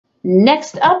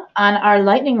Next up on our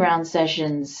lightning round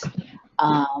sessions,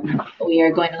 we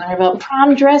are going to learn about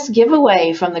prom dress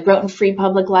giveaway from the Groton Free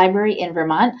Public Library in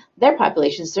Vermont. Their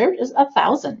population served is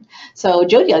 1,000. So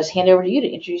Jodi, I'll just hand it over to you to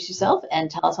introduce yourself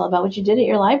and tell us all about what you did at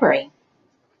your library.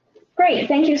 Great,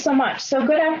 thank you so much. So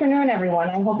good afternoon, everyone.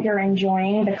 I hope you're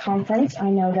enjoying the conference. I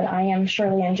know that I am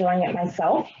surely enjoying it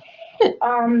myself.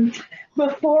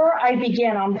 Before I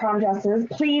begin on prom dresses,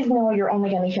 please know you're only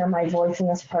going to hear my voice in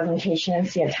this presentation and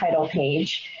see a title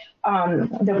page.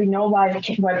 There'll be no live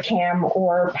webcam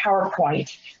or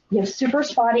PowerPoint. We have super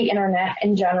spotty internet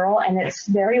in general, and it's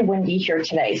very windy here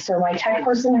today. So my tech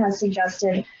person has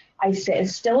suggested I sit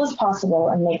as still as possible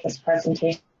and make this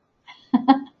presentation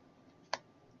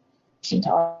to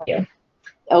all of you.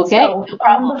 Okay. So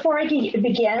before I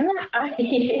begin,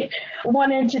 I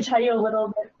wanted to tell you a little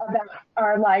bit about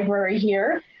our library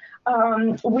here.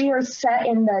 We are set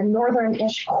in the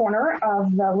northern-ish corner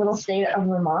of the little state of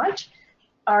Vermont.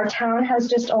 Our town has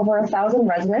just over 1,000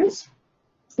 residents.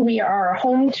 We are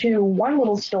home to one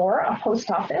little store, a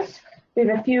post office. We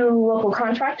have a few local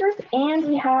contractors, and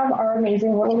we have our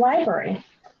amazing little library.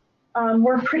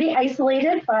 We're pretty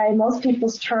isolated by most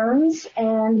people's terms,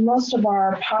 and most of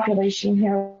our population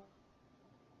here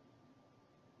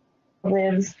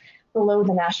lives below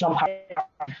the national park.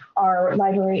 Our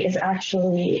library is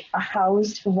actually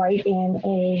housed right in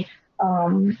a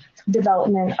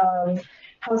development of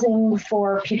housing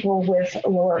for people with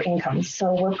lower incomes.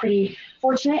 So we're pretty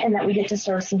fortunate in that we get to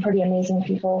serve some pretty amazing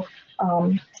people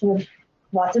with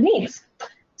lots of needs.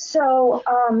 So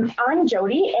I'm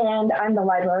Jodi, and I'm the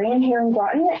librarian here in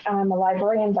Groton. I'm a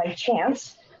librarian by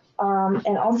chance,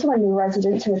 and also a new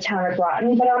resident to the town of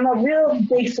Groton, but I'm a real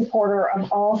big supporter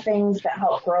of all things that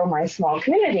help grow my small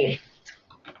community.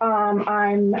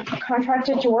 I'm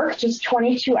contracted to work just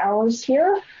 22 hours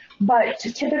here, but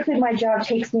typically my job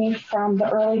takes me from the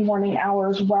early morning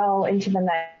hours well into the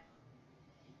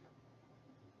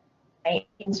night,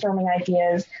 brainstorming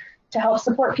ideas to help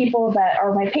support people that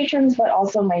are my patrons, but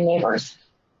also my neighbors.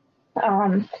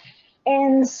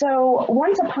 And so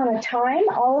once upon a time,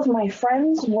 all of my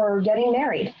friends were getting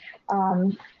married.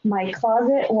 My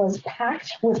closet was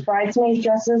packed with bridesmaid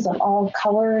dresses of all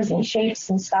colors and shapes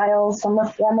and styles. Some were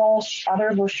formal,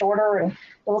 others were shorter and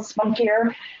a little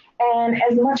spunkier. And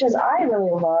as much as I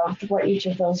really loved what each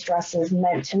of those dresses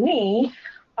meant to me,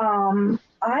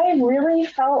 I really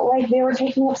felt like they were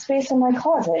taking up space in my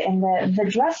closet and that the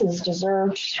dresses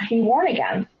deserved to be worn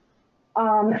again.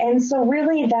 And so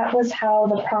really that was how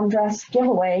the prom dress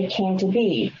giveaway came to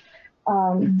be.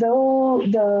 Though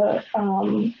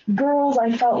the girls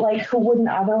I felt like who wouldn't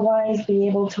otherwise be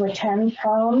able to attend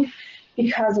prom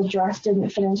because a dress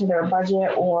didn't fit into their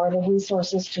budget or the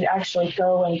resources to actually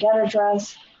go and get a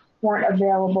dress weren't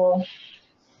available.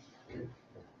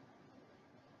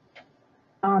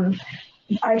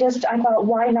 I thought,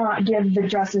 why not give the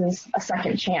dresses a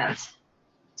second chance?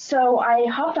 So I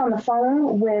hopped on the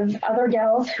phone with other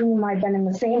gals whom I'd been in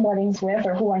the same weddings with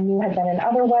or who I knew had been in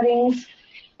other weddings.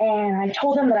 And I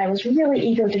told them that I was really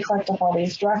eager to collect up all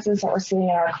these dresses that were sitting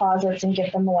in our closets and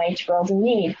give them away to girls in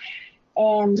need.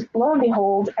 And lo and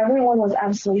behold, everyone was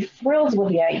absolutely thrilled with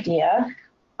the idea.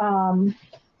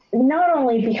 Not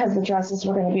only because the dresses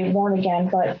were going to be worn again,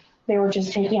 but they were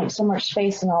just taking up so much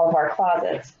space in all of our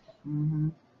closets. Mm-hmm.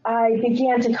 I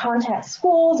began to contact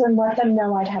schools and let them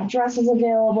know I'd have dresses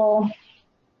available.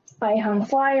 I hung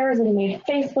flyers and made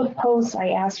Facebook posts. I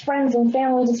asked friends and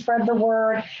family to spread the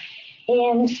word.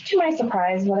 And to my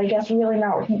surprise, but I guess really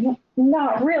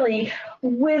not really,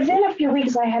 within a few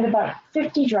weeks I had about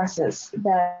 50 dresses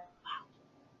that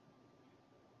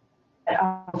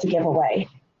to give away.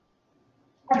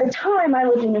 At the time, I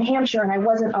lived in New Hampshire and I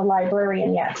wasn't a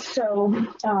librarian yet, so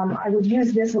I would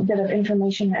use this bit of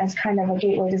information as kind of a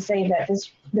gateway to say that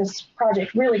this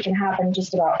project really can happen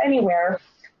just about anywhere.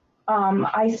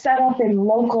 I set up in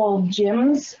local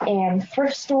gyms and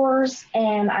thrift stores,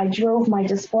 and I drove my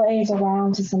displays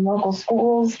around to some local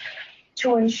schools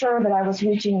to ensure that I was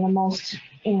reaching the most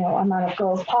amount of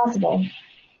girls possible.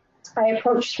 I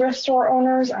approached thrift store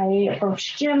owners, I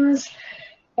approached gyms,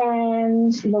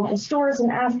 and local stores and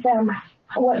asked them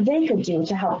what they could do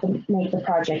to help them make the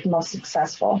project most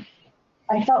successful.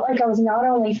 I felt like I was not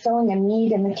only filling a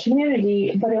need in the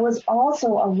community, but it was also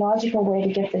a logical way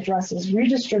to get the dresses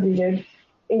redistributed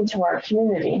into our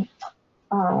community.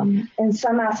 In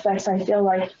some aspects, I felt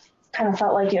like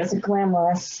it was a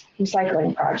glamorous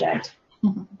recycling project.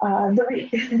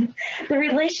 The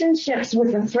relationships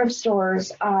with the thrift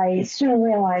stores, I soon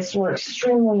realized, were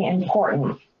extremely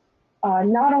important.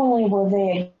 Not only were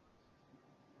they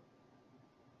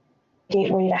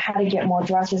gateway to how to get more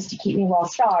dresses to keep me well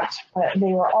stocked, but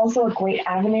they were also a great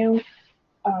avenue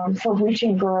for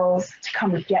reaching girls to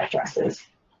come get dresses.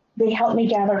 They helped me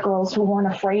gather girls who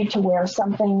weren't afraid to wear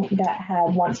something that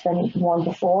had once been worn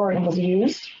before and was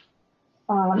used.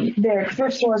 Their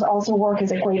thrift stores also work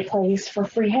as a great place for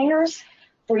free hangers,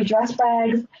 free dress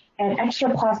bags, and extra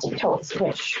plastic totes,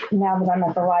 which now that I'm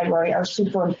at the library are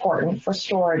super important for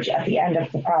storage at the end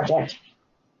of the project.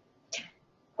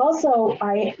 Also,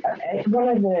 one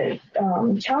of the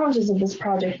challenges of this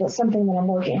project, but something that I'm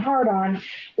working hard on,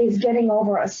 is getting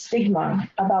over a stigma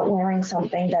about wearing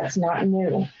something that's not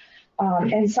new.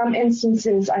 In some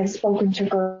instances, I've spoken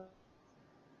to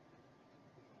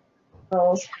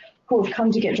girls who have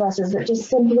come to get dresses that just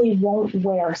simply won't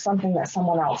wear something that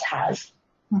someone else has.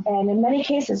 And in many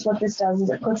cases, what this does is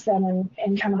it puts them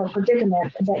in kind of a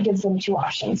predicament that gives them two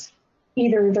options.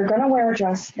 Either they're going to wear a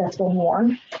dress that's been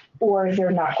worn, or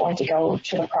they're not going to go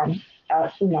to the prom,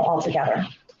 altogether.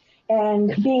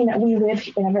 And being that we live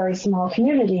in a very small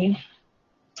community,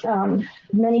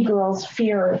 many girls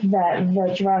fear that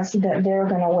the dress that they're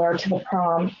going to wear to the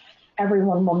prom,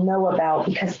 everyone will know about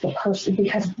because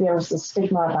there's a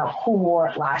stigma about who wore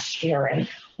it last year and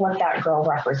what that girl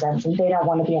represents, and they don't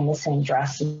want to be in the same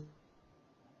dress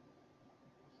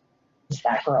as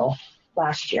that girl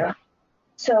last year.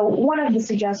 So one of the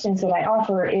suggestions that I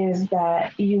offer is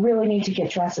that you really need to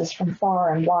get dresses from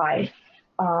far and wide,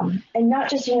 and not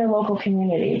just in your local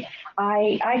community.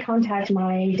 I contact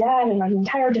my dad in an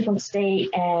entire different state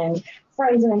and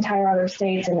friends in entire other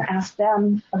states and ask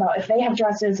them about if they have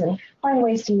dresses and find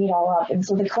ways to meet all up. And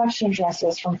so the collection of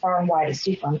dresses from far and wide is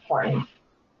super important.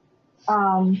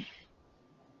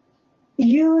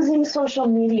 Using social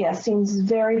media seems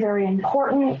very, very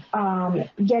important.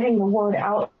 Getting the word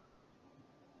out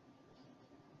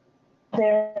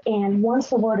there, and once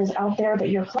the word is out there that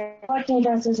you're collecting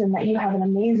dresses and that you have an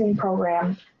amazing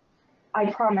program, I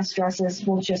promise dresses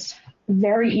will just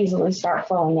very easily start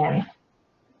flowing in.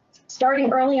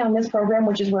 Starting early on this program,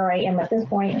 which is where I am at this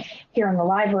point here in the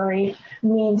library,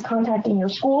 means contacting your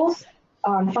schools,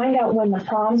 find out when the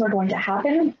proms are going to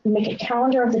happen, make a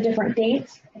calendar of the different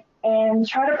dates, and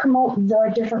try to promote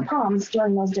the different proms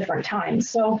during those different times.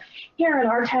 So here in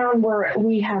our town,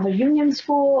 we have a union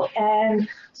school, and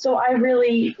so I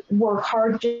really work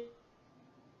hard to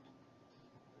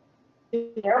do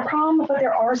their prom, but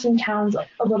there are some towns a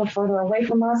little further away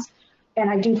from us, and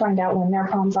I do find out when their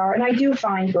proms are, and I do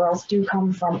find girls do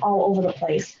come from all over the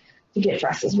place to get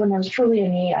dresses. When there's truly a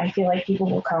need, I feel like people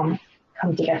will come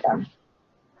to get them.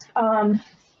 Our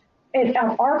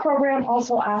program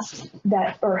also asks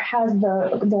that, or has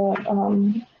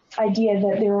the idea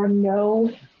that there are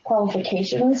no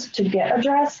qualifications to get a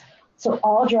dress, so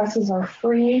all dresses are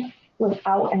free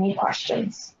without any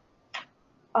questions.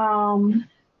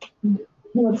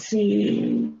 Let's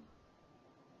see.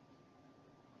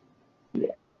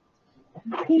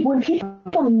 When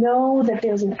people know that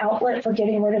there's an outlet for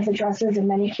getting rid of the dresses, in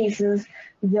many cases,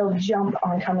 they'll jump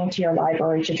on coming to your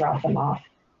library to drop them off.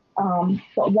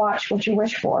 But watch what you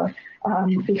wish for,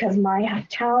 because my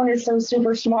town is so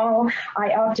super small. I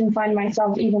often find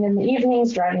myself, even in the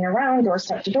evenings, driving around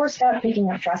doorstep to doorstep, picking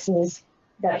up dresses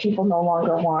that people no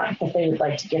longer want, that they would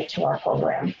like to give to our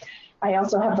program. I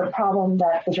also have the problem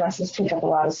that the dresses take up a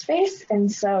lot of space,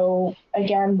 and so,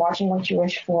 again, watching what you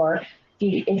wish for.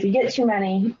 If you get too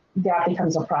many, that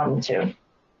becomes a problem too.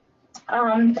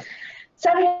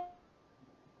 Setting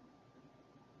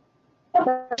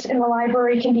in the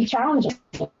library can be challenging.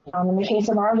 In the case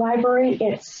of our library,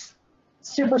 it's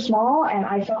super small, and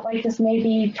I felt like this may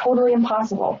be totally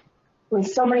impossible. With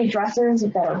so many dresses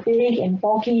that are big and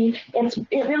bulky, it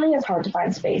really is hard to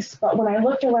find space. But when I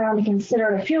looked around and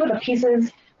considered a few of the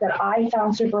pieces that I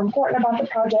found super important about the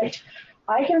project,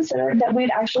 I considered that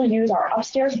we'd actually use our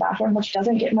upstairs bathroom, which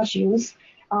doesn't get much use.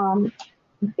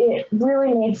 It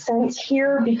really made sense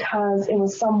here because it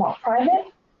was somewhat private.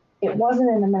 It wasn't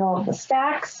in the middle of the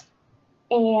stacks,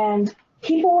 and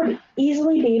people would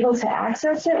easily be able to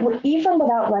access it, even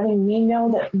without letting me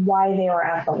know that why they were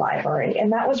at the library.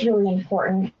 And that was really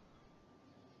important.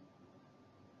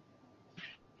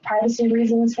 Privacy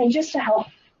reasons, and just to help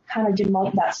kind of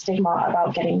demote that stigma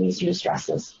about getting these used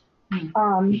dresses.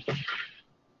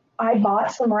 I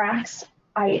bought some racks.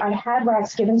 I had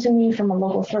racks given to me from a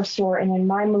local thrift store, and in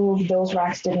my move, those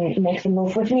racks didn't make the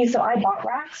move with me, so I bought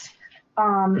racks.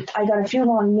 I got a few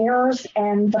long mirrors,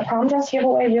 and the prom dress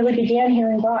giveaway really began here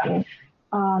in Groton.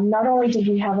 Not only did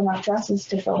we have enough dresses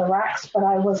to fill the racks, but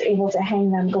I was able to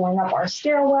hang them going up our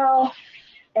stairwell,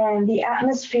 and the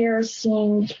atmosphere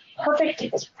seemed perfect.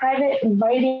 It was private,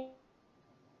 inviting,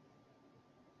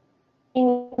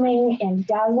 and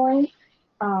dazzling.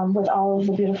 with all of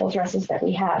the beautiful dresses that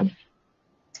we had.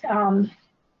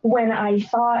 When I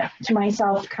thought to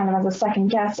myself, kind of as a second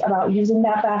guess about using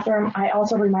that bathroom, I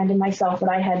also reminded myself that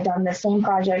I had done the same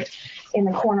project in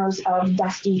the corners of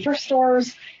dusty thrift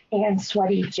stores and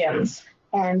sweaty gyms,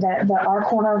 and that our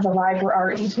corner of the library,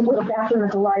 our little bathroom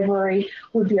at the library,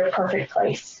 would be a perfect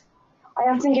place. I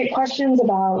often get questions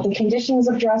about the conditions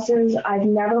of dresses. I've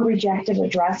never rejected a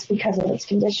dress because of its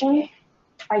condition.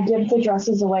 I give the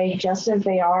dresses away just as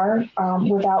they are,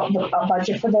 without a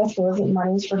budget for this. There isn't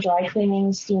monies for dry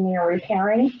cleaning, steaming, or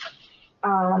repairing.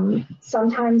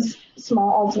 Sometimes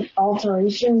small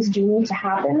alterations do need to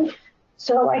happen.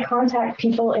 So I contact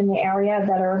people in the area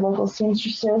that are local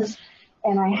seamstresses,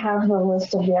 and I have the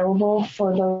list available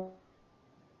for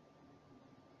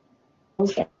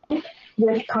those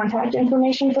with contact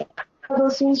information for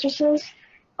those seamstresses.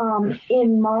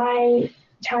 In my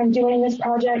time doing this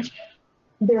project,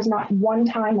 there's not one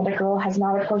time that a girl has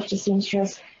not approached a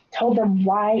seamstress, told them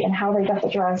why and how they got the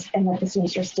dress, and that the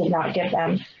seamstress did not give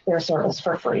them their service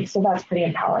for free. So that's pretty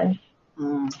empowering.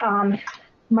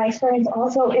 My experience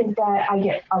also is that I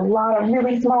get a lot of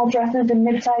really small dresses and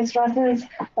mid-sized dresses,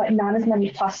 but not as many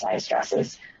plus-size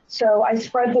dresses. So I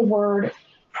spread the word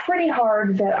pretty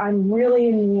hard that I'm really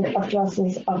in need of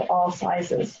dresses of all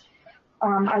sizes.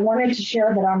 I wanted to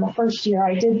share that on the first year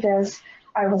I did this,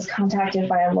 I was contacted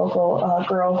by a local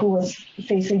girl who was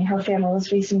her family was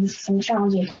facing some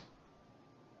challenging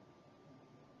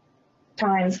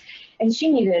times, and she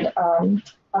needed a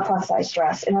plus size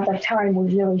dress. And at the time,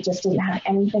 we really just didn't have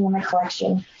anything in the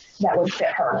collection that would fit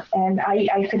her. And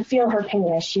I could feel her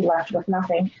pain as she left with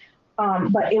nothing.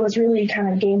 But it was really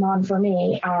kind of game on for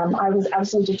me. I was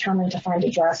absolutely determined to find a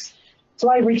dress. So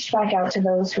I reached back out to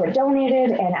those who had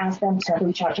donated and asked them to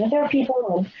reach out to their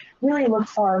people and really look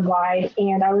far and wide.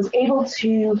 And I was able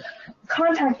to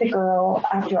contact the girl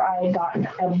after I had gotten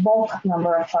a bulk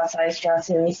number of plus size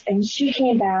dresses. And she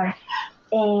came back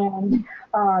and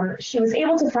she was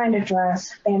able to find a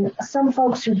dress. And some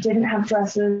folks who didn't have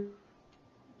dresses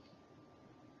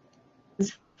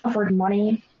offered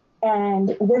money.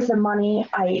 And with the money,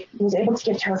 I was able to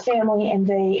give to her family, and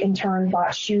they in turn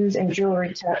bought shoes and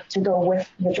jewelry to go with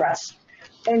the dress.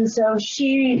 And so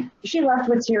she left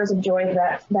with tears of joy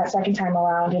that second time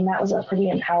around, and that was a pretty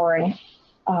empowering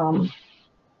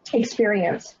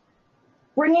experience.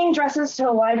 Bringing dresses to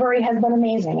the library has been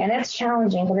amazing, and it's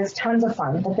challenging, but it's tons of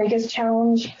fun. The biggest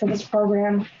challenge for this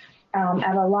program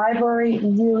at a library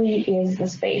really is the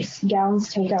space.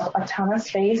 Gowns take up a ton of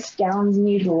space. Gowns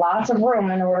need lots of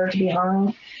room in order to be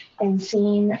hung and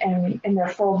seen and in their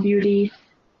full beauty.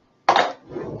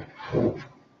 And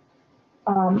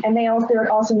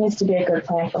there also needs to be a good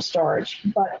plan for storage,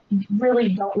 but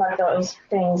really don't let those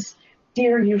things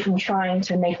steer you from trying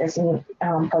to make this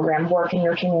program work in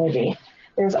your community.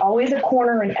 There's always a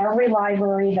corner in every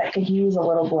library that could use a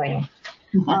little bling.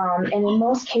 And in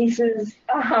most cases,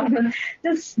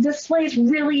 displays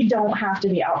really don't have to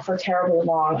be out for terribly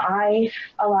long. I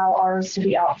allow ours to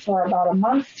be out for about a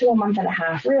month to a month and a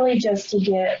half, really just to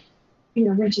get,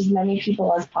 reach as many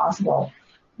people as possible.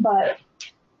 But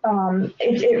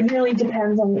it really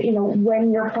depends on,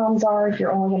 when your proms are, if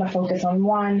you're only going to focus on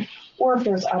one, or if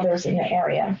there's others in the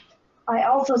area. I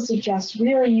also suggest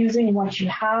really using what you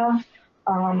have.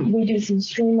 We do some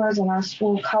streamers in our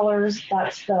school colors.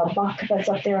 That's the buck that's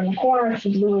up there in the corner. It's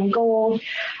the blue and gold.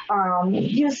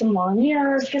 Use some long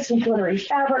ears, get some glittery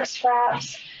fabric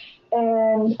scraps,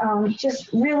 and just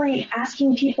really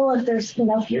asking people if there's,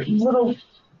 if your little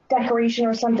decoration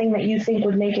or something that you think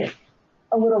would make it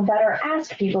a little better.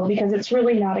 Ask people, because it's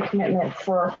really not a commitment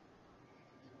for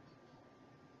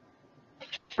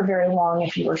very long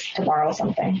if you were to borrow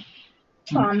something.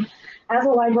 As a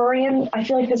librarian, I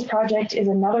feel like this project is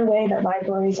another way that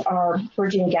libraries are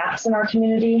bridging gaps in our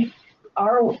community.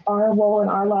 Our role in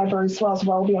our library swells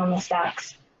well beyond the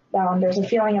stacks. There's a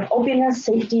feeling of openness,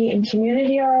 safety, and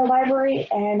community at our library,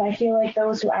 and I feel like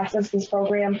those who access this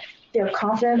program feel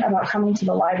confident about coming to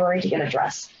the library to get a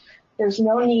dress. There's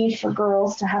no need for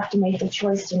girls to have to make the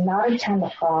choice to not attend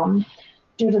the prom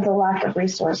due to the lack of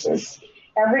resources.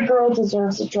 Every girl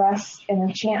deserves a dress and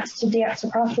a chance to dance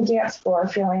across the dance floor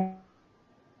feeling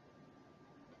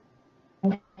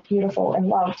beautiful and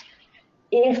loved.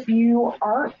 If you're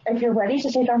ready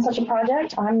to take on such a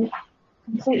project, I'm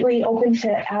completely open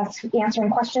to answering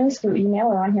questions through email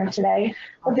or on here today.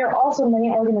 But there are also many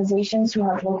organizations who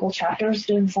have local chapters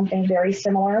doing something very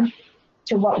similar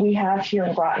to what we have here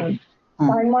in Groton.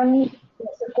 Find one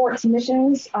that supports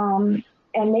missions and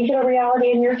make it a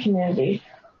reality in your community.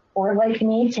 Or like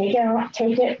me, take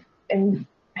it and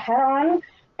head on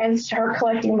and start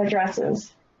collecting the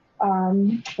dresses.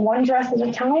 one dress at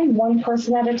a time, one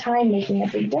person at a time, making a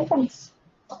big difference.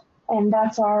 And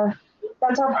that's our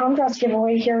prom dress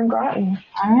giveaway here in Groton.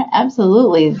 All right,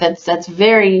 absolutely. That's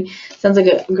very sounds like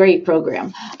a great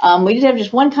program. We did have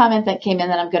just one comment that came in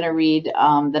that I'm going to read that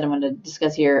I'm going to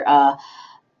discuss here.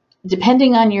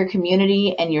 Depending on your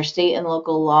community and your state and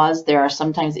local laws, there are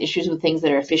sometimes issues with things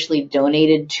that are officially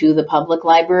donated to the public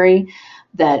library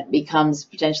that becomes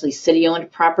potentially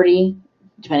city-owned property,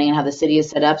 depending on how the city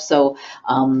is set up. So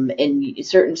in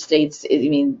certain states, I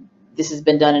mean, this has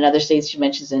been done in other states. She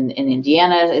mentions in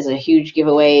Indiana is a huge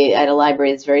giveaway at a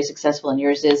library that's very successful, and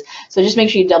yours is. So just make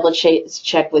sure you double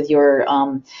check with your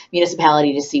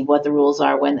municipality to see what the rules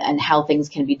are and how things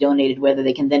can be donated, whether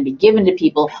they can then be given to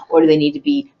people or do they need to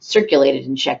be circulated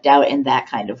and checked out in that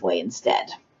kind of way instead.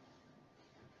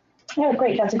 Yeah,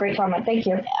 great. That's a great comment. Thank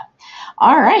you. Yeah.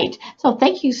 All right. So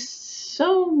thank you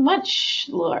so much,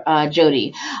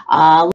 Jodi.